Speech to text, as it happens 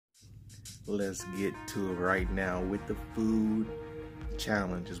let's get to it right now with the food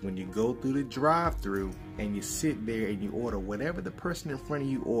challenges. When you go through the drive-thru and you sit there and you order whatever the person in front of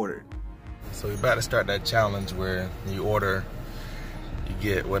you ordered. So we're about to start that challenge where you order, you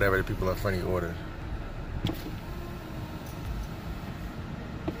get whatever the people in front of you ordered.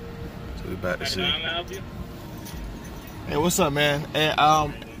 So we're about to see. Hey, what's up, man? And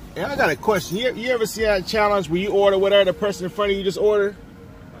I got a question. You ever see that challenge where you order whatever the person in front of you just ordered?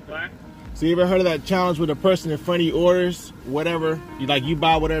 What? So you ever heard of that challenge where the person in front of you orders whatever? You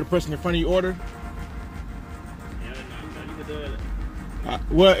buy whatever the person in front of you order? Yeah, no, you can do it.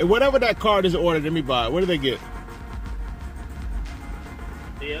 Well, whatever that card is ordered, let me buy it. What do they get?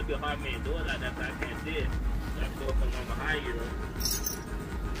 Yeah, it'll be hard for me to do it like that, but I can't see it. I have to go from behind you.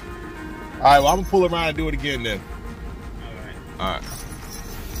 All right, well, I'm going to pull around and do it again then. All right.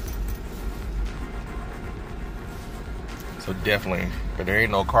 So definitely, if there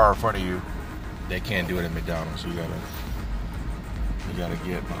ain't no car in front of you, they can't do it at McDonald's. So you gotta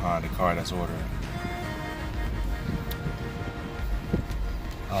get behind the car that's ordering.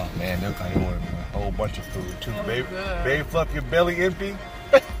 Oh man, they're kind of ordering a whole bunch of food too. Oh, baby, fluff your belly empty.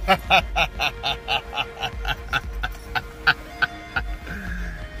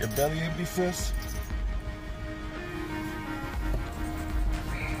 Your belly empty, sis?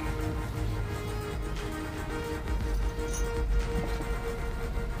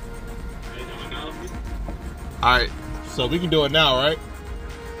 All right, so we can do it now, right?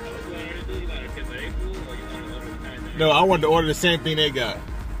 No, I wanted to order the same thing they got.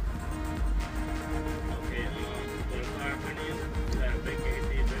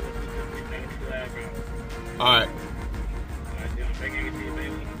 All right.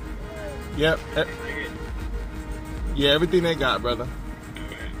 Yep. Yeah, everything they got, brother.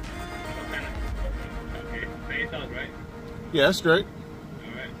 Yeah, that's straight.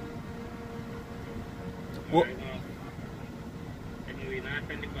 Well,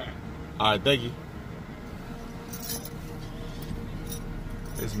 all right, thank you.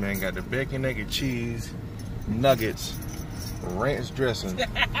 This man got the bacon, egg, and cheese, nuggets, ranch dressing.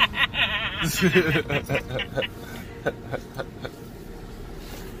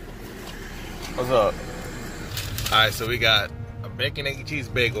 What's up? All right, so we got a bacon, egg, and cheese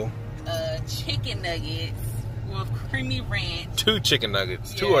bagel. Chicken nuggets with creamy ranch. 2 chicken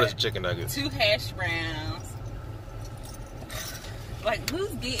nuggets. 2 orders of chicken nuggets. 2 hash browns. Like, who's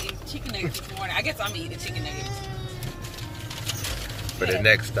getting chicken nuggets this morning? I guess I'm eating chicken nuggets. For the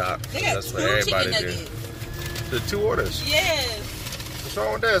next stop. They got that's 2 what everybody chicken did. nuggets. The 2 orders. Yes. What's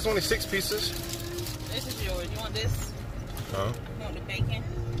wrong with that? It's only 6 pieces. This is yours. You want this? Huh? You want the bacon?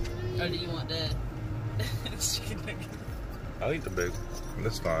 Or do you want the chicken nuggets? I'll eat the bagel.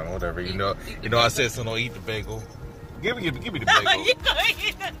 That's fine, whatever. You know I said so, don't eat the bagel. Give me the bagel. You gonna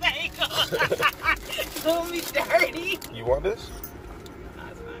eat the bagel. Do me dirty. You want this? No,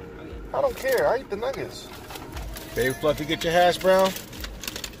 it's fine. Okay. I don't care. I eat the nuggets. Baby Fluffy, get your hash brown.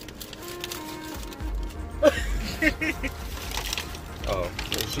 Oh,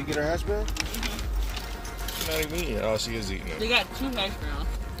 did she get her hash brown? Mm-hmm. She's not even eating it. Oh, she is eating it. They got 2 hash browns.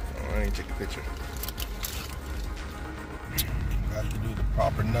 Oh, I ain't take a picture. Got to do the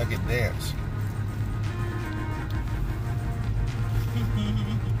proper nugget dance.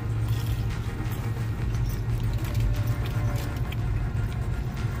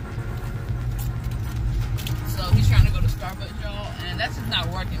 So he's trying to go to Starbucks, y'all, and that's just not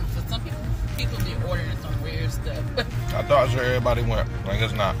working. So some people be ordering some weird stuff. I thought that's where everybody went. I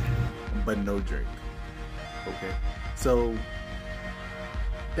guess not. But no drink. Okay. So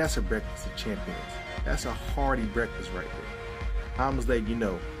that's a breakfast of champions. That's a hearty breakfast right there. I'm just letting you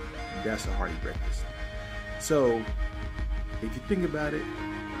know that's a hearty breakfast. So if you think about it,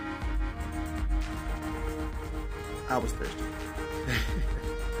 I was thirsty.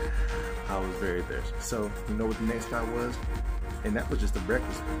 I was very thirsty. So you know what the next stop was? And that was just the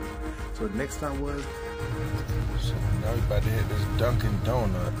breakfast. So the next stop was, so now we're about to hit this Dunkin'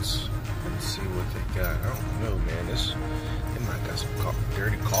 Donuts. Let's see what they got. I don't know, man. They might got some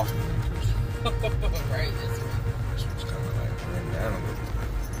dirty coffee makers. Right, this one's kind of like, man, I don't know.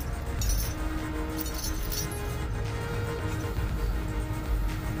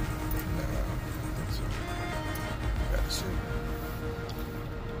 Gotta see.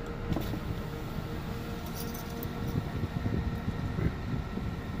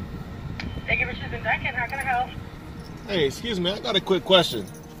 Thank you for choosing Dunkin'. How can I help? Hey, excuse me. I got a quick question.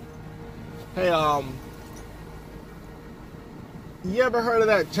 Hey, you ever heard of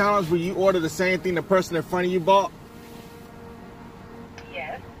that challenge where you order the same thing the person in front of you bought?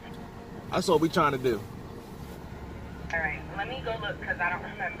 Yes. That's what we trying to do. All right. Let me go look because I don't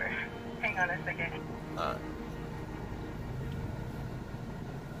remember. Hang Hang on a second. Alright.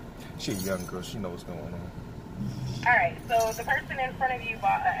 She a young girl. She knows what's going on. Alright, so the person in front of you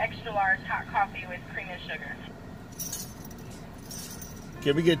bought an extra large hot coffee with cream and sugar.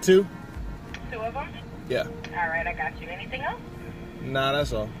 Can we get 2? 2 of them? Yeah. Alright, I got you. Anything else? Nah,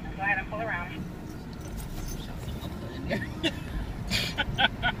 that's all. Go ahead and pull around.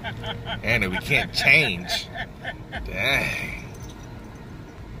 Anna, we can't change. Dang.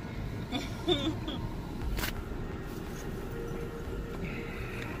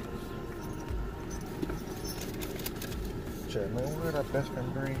 Check, man, where'd our best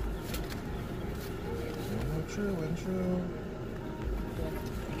friend bring? True and true.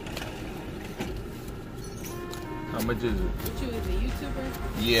 How much is it? What, you is a YouTuber?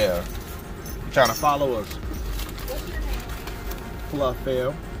 Yeah. You trying to follow us? What's your name? Fluff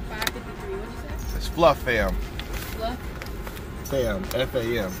Fam. 553. What'd you say? It's Fluff Fam. Fluff? Fam.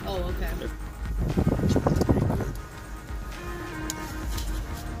 F-A-M. Oh, okay.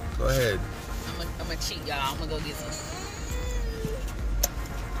 Go ahead. I'm gonna cheat, y'all. I'm gonna go get some.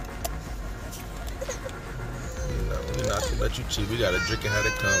 No, we're not gonna let you cheat. We gotta drink it how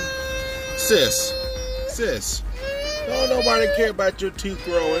they come. Sis. Don't nobody care about your teeth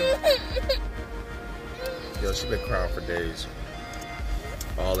growing. Yo, she been crying for days.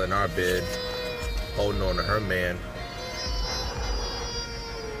 All in our bed, holding on to her man.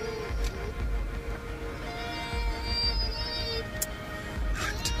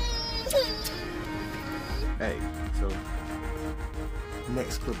 Hey, so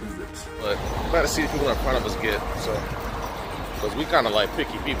next clip is this. But I'm about to see if people in front of us get, so. Because we kind of like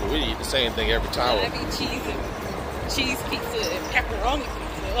picky people. We eat the same thing every time. I mean, cheese pizza and pepperoni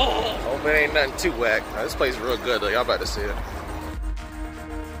pizza. Oh. Hope it ain't nothing too whack. This place is real good though. Y'all about to see it.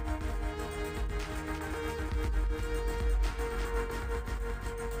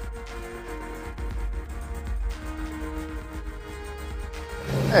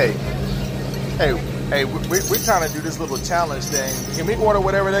 Hey, we trying to do this little challenge thing. Can we order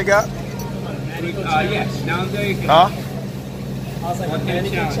whatever they got? Yes. Now they can. Huh? I was like,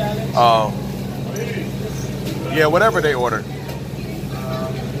 mannequin challenge. Oh. Yeah, whatever they order.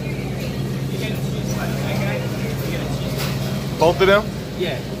 Both of them?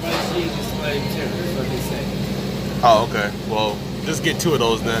 Yeah, but cheese is like too. That's what they say. Oh, okay. Well, just get 2 of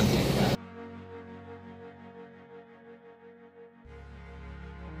those then.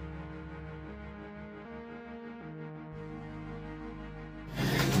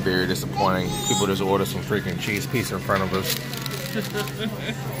 Very disappointing. People just order some freaking cheese pizza in front of us.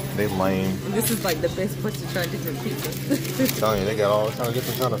 They lame. This is like the best place to try different pizzas. I'm telling you, they got all kinds of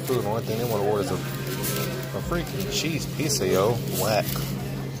different kind of food. The only thing they want to order is a freaking cheese pizza, yo. Whack.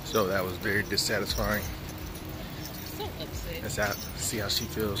 So that was very dissatisfying. So upset. Let's see how she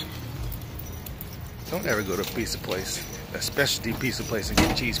feels. Don't ever go to a pizza place, a specialty pizza place, and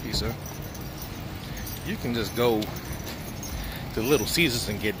get cheese pizza. You can just go to Little Caesars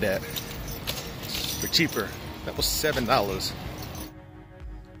and get that for cheaper. That was $7.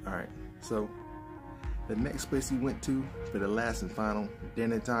 Alright, so the next place we went to for the last and final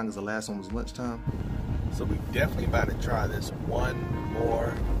dinner time, because the last one was lunchtime. So we definitely about to try this one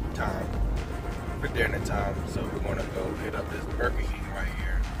more time for dinner time. So we're gonna go hit up this Burger King right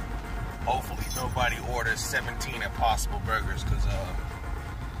here. Hopefully nobody orders 17 Impossible Burgers, because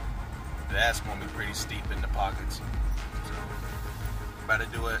that's gonna be pretty steep in the pockets. So about to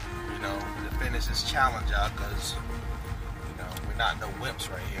do it, you know, to finish this challenge out, because you know we're not no wimps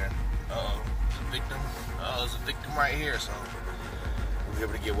right here. It's a victim. It's a victim right here. So we'll be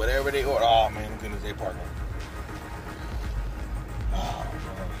able to get whatever they order. Oh man, goodness, they parking. Oh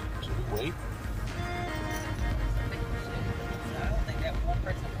man, should we wait? I don't think that one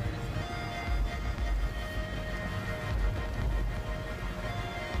person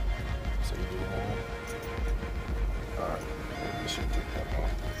So you do home. Alright, we should take that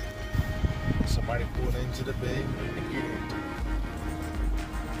off. Somebody pulled into the bed and get into it.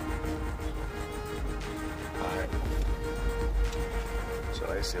 Alright. So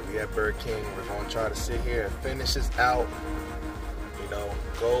like I said, we at Burger King. We're gonna try to sit here and finish this out. You know,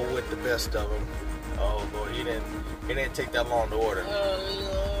 go with the best of them. Oh Lord, he didn't take that long to order. Oh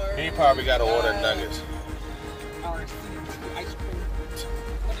Lord. He probably got to order nuggets. Ice cream.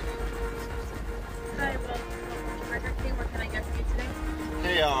 Hi, welcome to Burger King. What can I get for you today?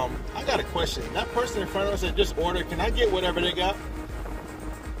 Hey, I got a question. That person in front of us that just ordered, can I get whatever they got?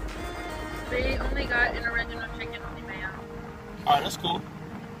 They only got an original chicken, only mayo. Alright, that's cool.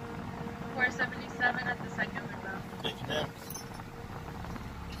 $4.77 at the second window. Thank you, ma'am.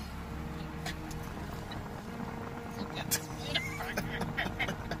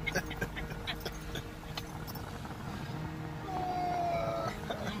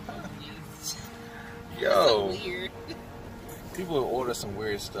 some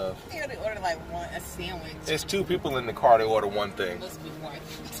weird stuff. Yeah, they ordered like a sandwich. There's 2 people in the car. They order one thing. Must be one.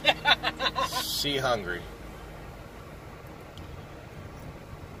 She hungry.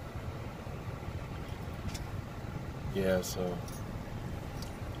 Yeah, so.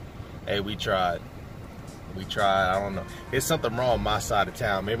 Hey, we tried. I don't know. There's something wrong on my side of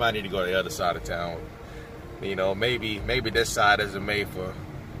town. Maybe I need to go to the other side of town. You know, maybe this side isn't made for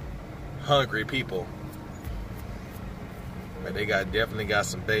hungry people. But they definitely got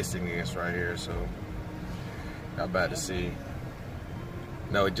some basics right here, so I'm about to see.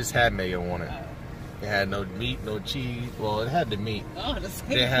 No, it just had mayo on it. It had no meat, no cheese. Well, it had the meat. Oh, that's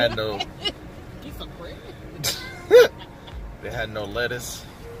They had no. Piece of bread. They had no lettuce,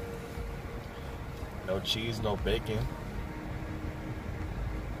 no cheese, no bacon.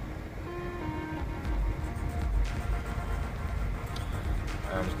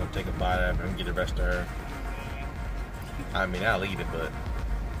 I'm just gonna take a bite of it and get the rest of her. I mean, I'll eat it, but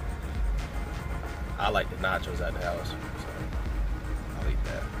I like the nachos at the house, so I'll eat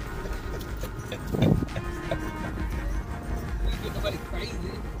that. Nobody crazy.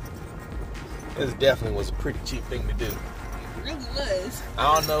 This definitely was a pretty cheap thing to do. It really was.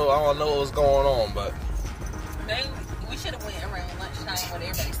 I don't know what was going on, but Maybe we should have went around lunchtime when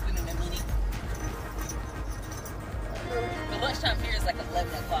everybody's spending their money. The lunchtime here is like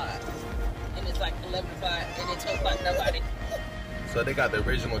 11 o'clock. And it's like 11 o'clock and then 12 o'clock, nobody. so they got the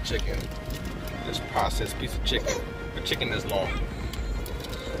original chicken, this processed piece of chicken, the chicken this long.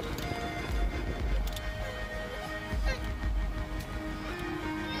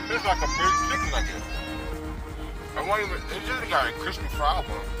 It's like a big chicken nugget. I want even. It just got a crispy fried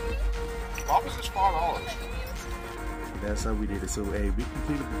one. Why was this $5? That's how we did it. So, hey, we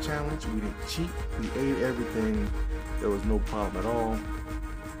completed the challenge. We didn't cheat. We ate everything. There was no problem at all.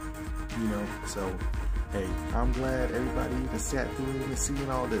 You know, so, hey, I'm glad everybody even sat through and seeing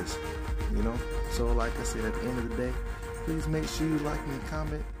all this. You know, so like I said, at the end of the day, please make sure you like and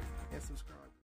comment,